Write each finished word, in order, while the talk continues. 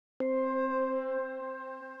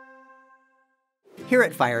Here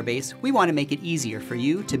at Firebase, we want to make it easier for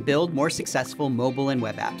you to build more successful mobile and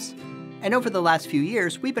web apps. And over the last few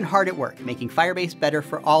years, we've been hard at work making Firebase better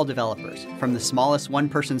for all developers, from the smallest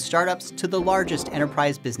one-person startups to the largest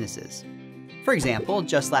enterprise businesses. For example,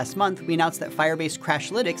 just last month, we announced that Firebase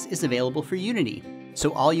Crashlytics is available for Unity,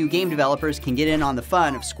 so all you game developers can get in on the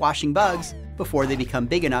fun of squashing bugs before they become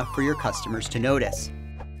big enough for your customers to notice.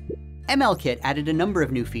 MLKit added a number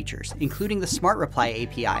of new features, including the Smart Reply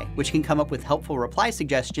API, which can come up with helpful reply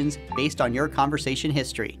suggestions based on your conversation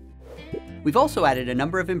history. We've also added a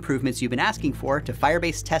number of improvements you've been asking for to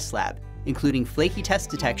Firebase Test Lab, including flaky test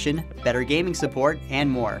detection, better gaming support, and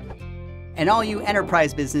more. And all you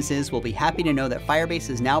enterprise businesses will be happy to know that Firebase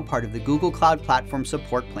is now part of the Google Cloud Platform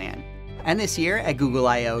Support Plan. And this year, at Google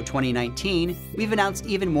I/O 2019, we've announced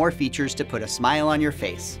even more features to put a smile on your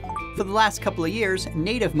face. For the last couple of years,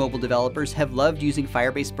 native mobile developers have loved using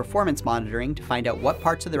Firebase Performance Monitoring to find out what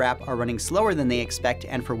parts of their app are running slower than they expect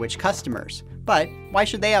and for which customers. But why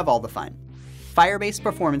should they have all the fun? Firebase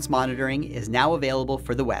Performance Monitoring is now available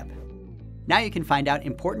for the web. Now you can find out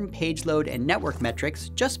important page load and network metrics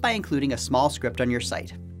just by including a small script on your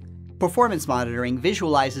site. Performance monitoring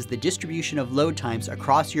visualizes the distribution of load times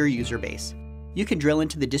across your user base. You can drill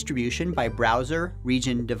into the distribution by browser,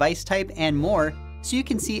 region, device type, and more, so you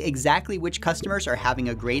can see exactly which customers are having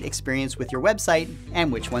a great experience with your website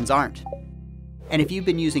and which ones aren't. And if you've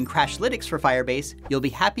been using Crashlytics for Firebase, you'll be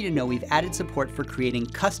happy to know we've added support for creating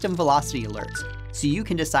custom velocity alerts, so you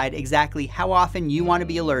can decide exactly how often you want to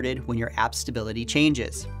be alerted when your app stability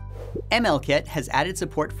changes. MLKit has added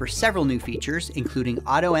support for several new features, including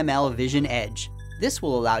AutoML Vision Edge. This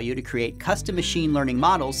will allow you to create custom machine learning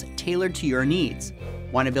models tailored to your needs.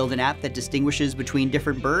 Want to build an app that distinguishes between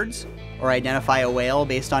different birds? Or identify a whale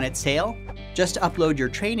based on its tail? Just upload your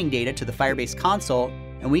training data to the Firebase console,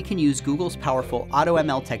 and we can use Google's powerful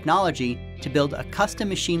AutoML technology to build a custom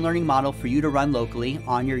machine learning model for you to run locally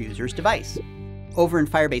on your user's device. Over in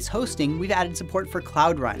Firebase Hosting, we've added support for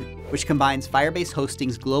Cloud Run, which combines Firebase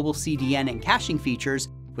Hosting's global CDN and caching features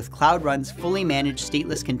with Cloud Run's fully managed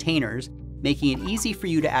stateless containers, making it easy for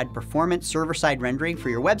you to add performant server-side rendering for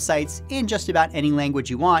your websites in just about any language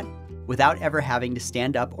you want, without ever having to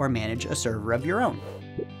stand up or manage a server of your own.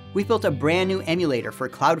 We've built a brand new emulator for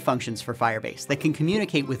Cloud Functions for Firebase that can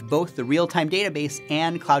communicate with both the real-time database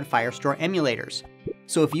and Cloud Firestore emulators.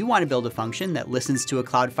 So if you want to build a function that listens to a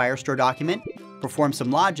Cloud Firestore document, performs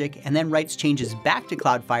some logic, and then writes changes back to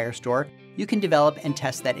Cloud Firestore, you can develop and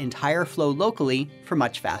test that entire flow locally for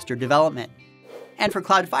much faster development. And for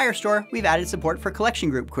Cloud Firestore, we've added support for collection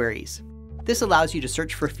group queries. This allows you to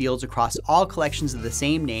search for fields across all collections of the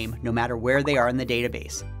same name, no matter where they are in the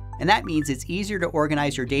database. And that means it's easier to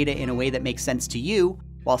organize your data in a way that makes sense to you,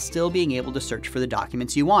 while still being able to search for the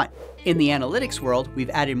documents you want. In the analytics world, we've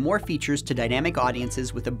added more features to dynamic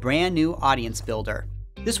audiences with a brand new audience builder.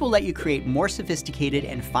 This will let you create more sophisticated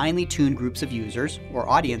and finely tuned groups of users, or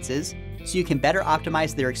audiences, so you can better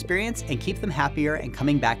optimize their experience and keep them happier and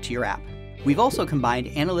coming back to your app. We've also combined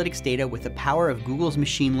analytics data with the power of Google's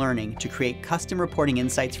machine learning to create custom reporting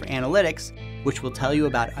insights for analytics, which will tell you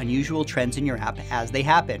about unusual trends in your app as they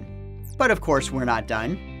happen. But of course, we're not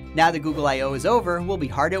done. Now that Google I/O is over, we'll be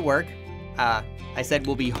hard at work. I said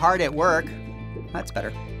we'll be hard at work. That's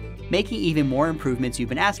better. Making even more improvements you've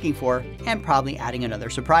been asking for, and probably adding another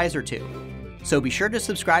surprise or two. So be sure to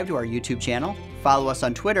subscribe to our YouTube channel, follow us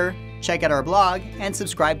on Twitter, check out our blog, and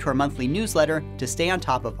subscribe to our monthly newsletter to stay on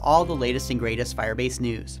top of all the latest and greatest Firebase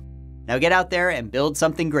news. Now get out there and build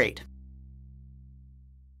something great.